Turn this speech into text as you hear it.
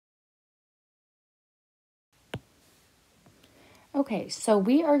Okay, so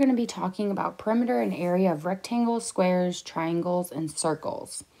we are going to be talking about perimeter and area of rectangles, squares, triangles, and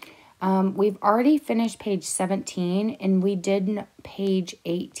circles. We've already finished page 17 and we did page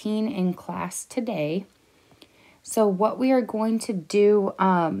 18 in class today. So what we are going to do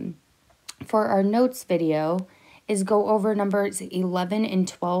for our notes video is go over numbers 11 and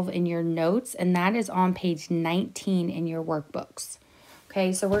 12 in your notes, and that is on page 19 in your workbooks.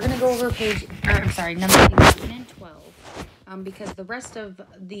 Okay, so we're going to go over numbers 11 and 12. Because the rest of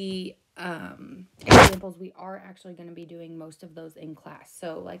the examples, we are actually going to be doing most of those in class.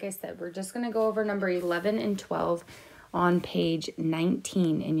 So like I said, we're just going to go over number 11 and 12 on page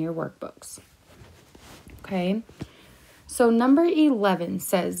 19 in your workbooks. Okay, so number 11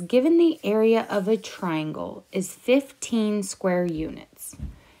 says, given the area of a triangle is 15 square units.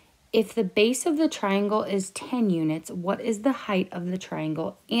 If the base of the triangle is 10 units, what is the height of the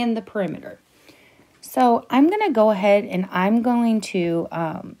triangle and the perimeter? So I'm going to go ahead and I'm going to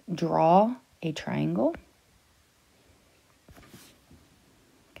draw a triangle.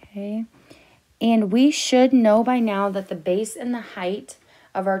 Okay. And we should know by now that the base and the height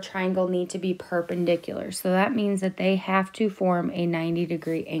of our triangle need to be perpendicular. So that means that they have to form a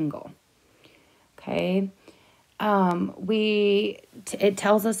 90-degree angle. Okay. It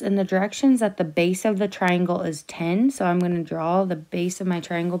tells us in the directions that the base of the triangle is 10. So I'm going to draw the base of my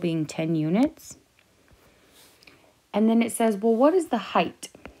triangle being 10 units. And then it says, well, what is the height?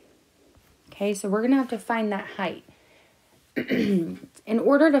 Okay, so we're going to have to find that height. In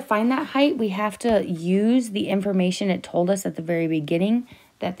order to find that height, we have to use the information it told us at the very beginning,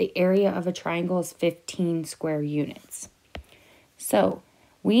 that the area of a triangle is 15 square units. So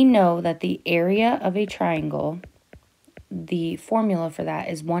we know that the area of a triangle, the formula for that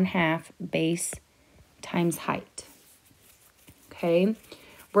is 1/2 base times height. Okay.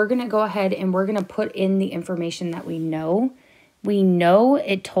 We're going to go ahead and we're going to put in the information that we know. We know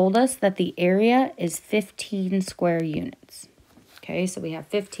it told us that the area is 15 square units. Okay, so we have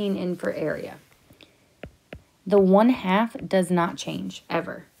 15 in for area. The 1/2 does not change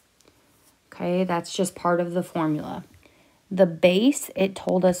ever. Okay, that's just part of the formula. The base, it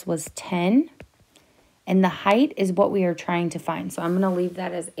told us, was 10. And the height is what we are trying to find. So I'm going to leave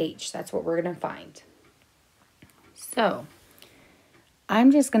that as H. That's what we're going to find. So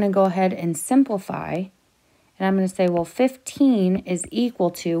I'm just going to go ahead and simplify, and I'm going to say, well, 15 is equal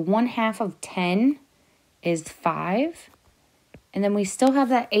to 1/2 of 10 is 5, and then we still have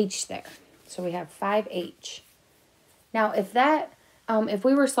that H there, so we have 5H. Now, if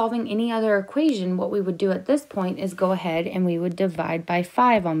we were solving any other equation, what we would do at this point is go ahead and we would divide by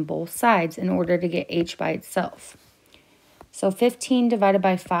 5 on both sides in order to get H by itself. So 15 divided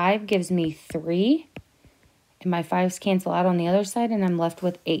by 5 gives me 3. And my 5's cancel out on the other side, and I'm left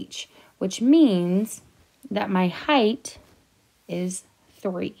with H, which means that my height is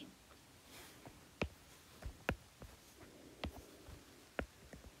 3.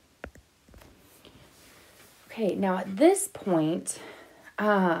 Okay, now at this point,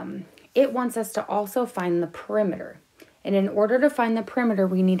 it wants us to also find the perimeter. And in order to find the perimeter,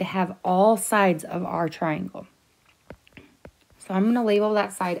 we need to have all sides of our triangle. So I'm going to label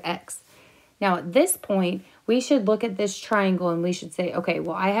that side X. Now at this point, we should look at this triangle and we should say, okay,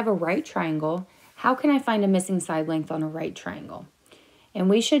 well, I have a right triangle. How can I find a missing side length on a right triangle? And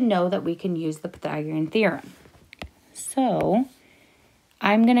we should know that we can use the Pythagorean theorem. So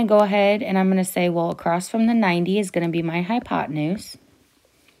I'm going to go ahead and I'm going to say, well, across from the 90 is going to be my hypotenuse,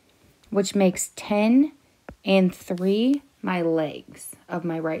 which makes 10 and 3 my legs of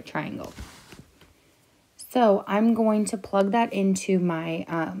my right triangle. So I'm going to plug that into my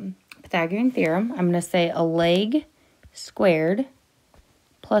Pythagorean theorem. I'm going to say a leg squared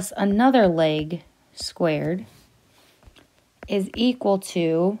plus another leg squared is equal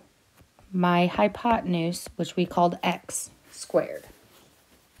to my hypotenuse, which we called X squared.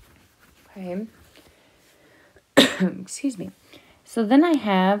 Okay. Excuse me. So then I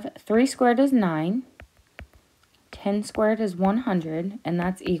have 3 squared is 9, 10 squared is 100, and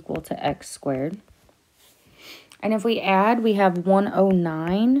that's equal to X squared. And if we add, we have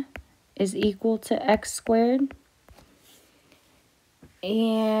 109 is equal to X squared.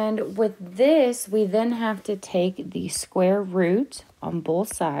 And with this, we then have to take the square root on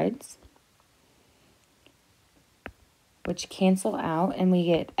both sides, which cancel out, and we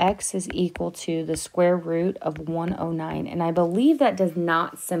get X is equal to the square root of 109. And I believe that does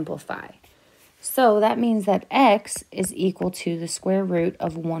not simplify. So that means that X is equal to the square root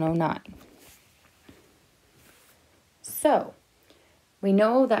of 109. So we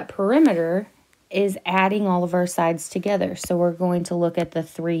know that perimeter is adding all of our sides together. So we're going to look at the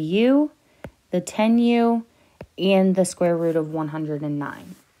 3U, the 10U, and the square root of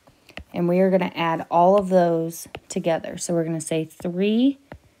 109. And we are going to add all of those together. So we're going to say 3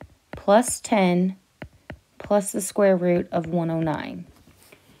 plus 10 plus the square root of 109.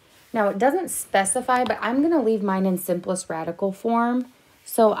 Now, it doesn't specify, but I'm going to leave mine in simplest radical form.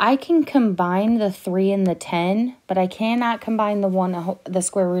 So I can combine the 3 and the 10, but I cannot combine the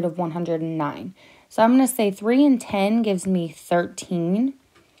square root of 109. So I'm going to say 3 and 10 gives me 13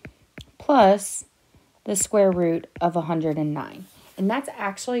 plus the square root of 109. And that's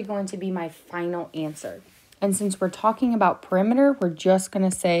actually going to be my final answer. And since we're talking about perimeter, we're just going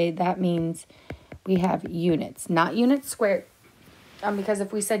to say that means we have units, not units squared. Because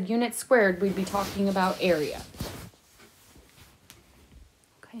if we said units squared, we'd be talking about area.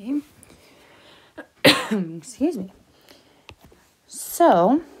 Okay. Excuse me.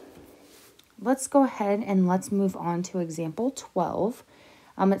 So let's go ahead and let's move on to example 12.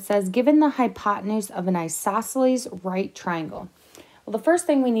 It says, given the hypotenuse of an isosceles right triangle. Well, the first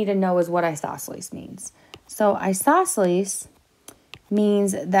thing we need to know is what isosceles means. So isosceles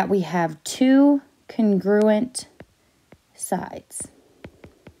means that we have two congruent sides.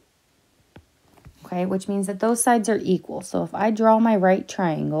 Okay, which means that those sides are equal. So if I draw my right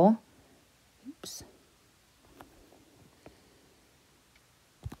triangle, oops.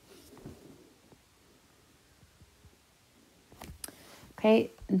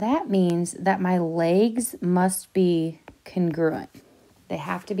 Okay, that means that my legs must be congruent. They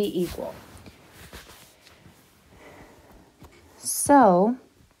have to be equal. So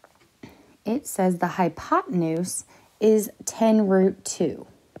it says the hypotenuse is 10 root 2.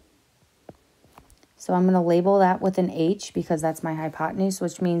 So I'm going to label that with an H because that's my hypotenuse,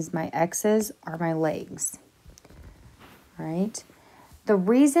 which means my x's are my legs. All right. The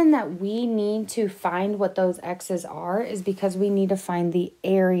reason that we need to find what those x's are is because we need to find the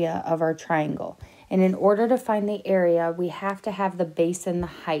area of our triangle. And in order to find the area, we have to have the base and the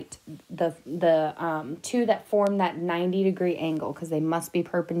height, the two that form that 90-degree angle, because they must be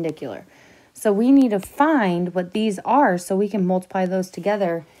perpendicular. So we need to find what these are so we can multiply those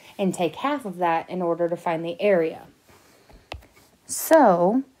together and take half of that in order to find the area.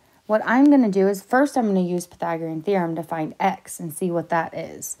 So what I'm going to do is first I'm going to use Pythagorean theorem to find x and see what that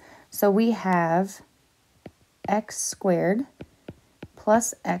is. So we have x squared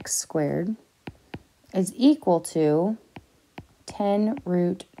plus x squared is equal to 10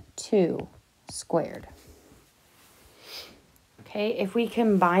 root 2 squared. Okay, if we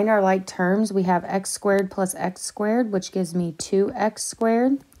combine our like terms, we have x squared plus x squared, which gives me 2x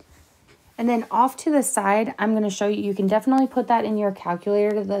squared. And then off to the side, I'm going to show you, you can definitely put that in your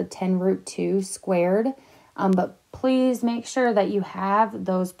calculator, the 10 root 2 squared. But please make sure that you have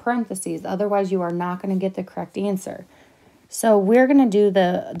those parentheses. Otherwise, you are not going to get the correct answer. So we're going to do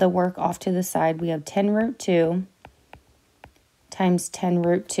the work off to the side. We have 10 root 2 times 10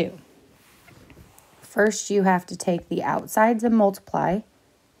 root 2. First, you have to take the outsides and multiply.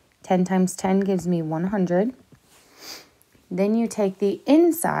 10 times 10 gives me 100. Then you take the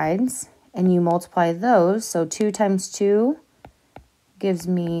insides and you multiply those. So 2 times 2 gives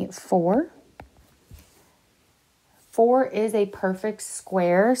me 4. 4 is a perfect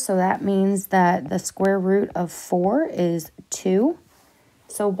square, so that means that the square root of 4 is 2.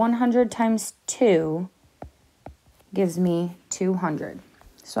 So 100 times 2 gives me 200.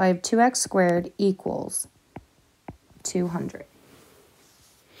 So I have 2x squared equals 200.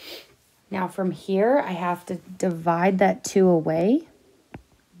 Now from here, I have to divide that 2 away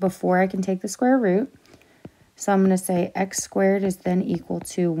before I can take the square root. So I'm going to say x squared is then equal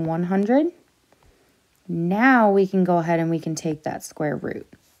to 100. Now we can go ahead and we can take that square root.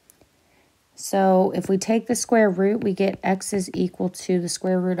 So if we take the square root, we get x is equal to the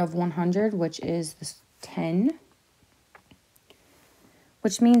square root of 100, which is 10.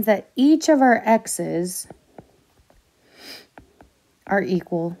 Which means that each of our x's are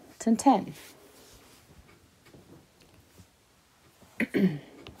equal to 10.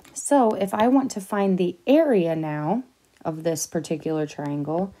 So if I want to find the area now of this particular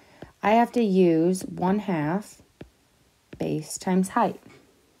triangle, I have to use 1/2 base times height.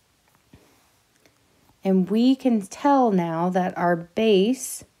 And we can tell now that our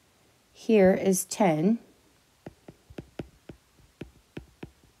base here is 10.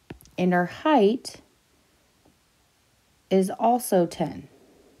 And our height is also 10.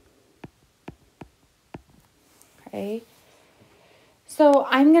 Okay. So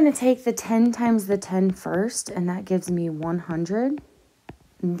I'm going to take the 10 times the 10 first, and that gives me 100.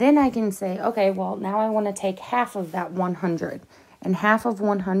 Then I can say, okay, well, now I want to take half of that 100. And half of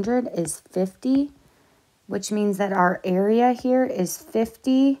 100 is 50, which means that our area here is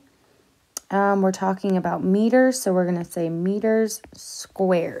 50 We're talking about meters, so we're going to say meters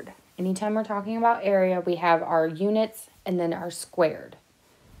squared. Anytime we're talking about area, we have our units and then our squared.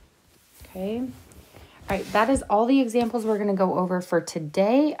 Okay. All right, that is all the examples we're going to go over for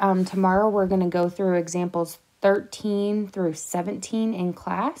today. Tomorrow we're going to go through examples 13 through 17 in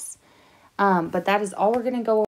class. But that is all we're going to go over.